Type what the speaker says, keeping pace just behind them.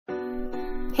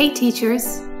Hey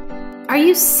teachers, are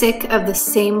you sick of the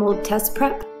same old test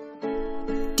prep?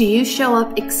 Do you show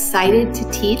up excited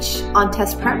to teach on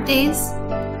test prep days?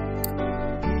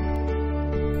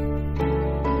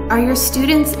 Are your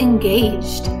students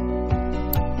engaged?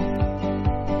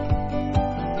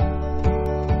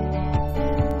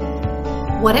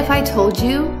 What if I told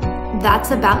you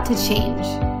that's about to change?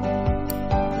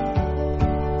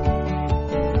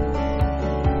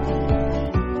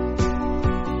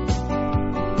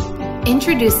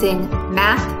 Introducing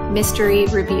Math Mystery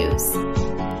Reviews.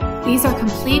 These are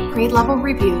complete grade level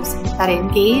reviews that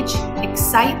engage,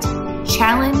 excite,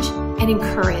 challenge, and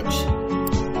encourage.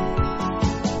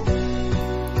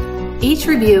 Each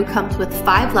review comes with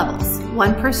 5 levels,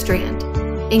 1 per strand,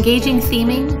 engaging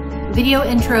theming, video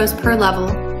intros per level,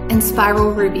 and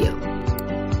spiral review.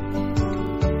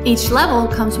 Each level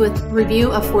comes with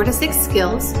review of 4 to 6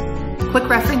 skills, quick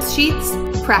reference sheets,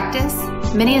 practice,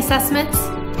 mini assessments,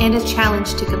 and a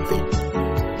challenge to complete.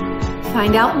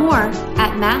 Find out more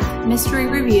at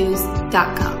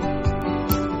mathmysteryreviews.com.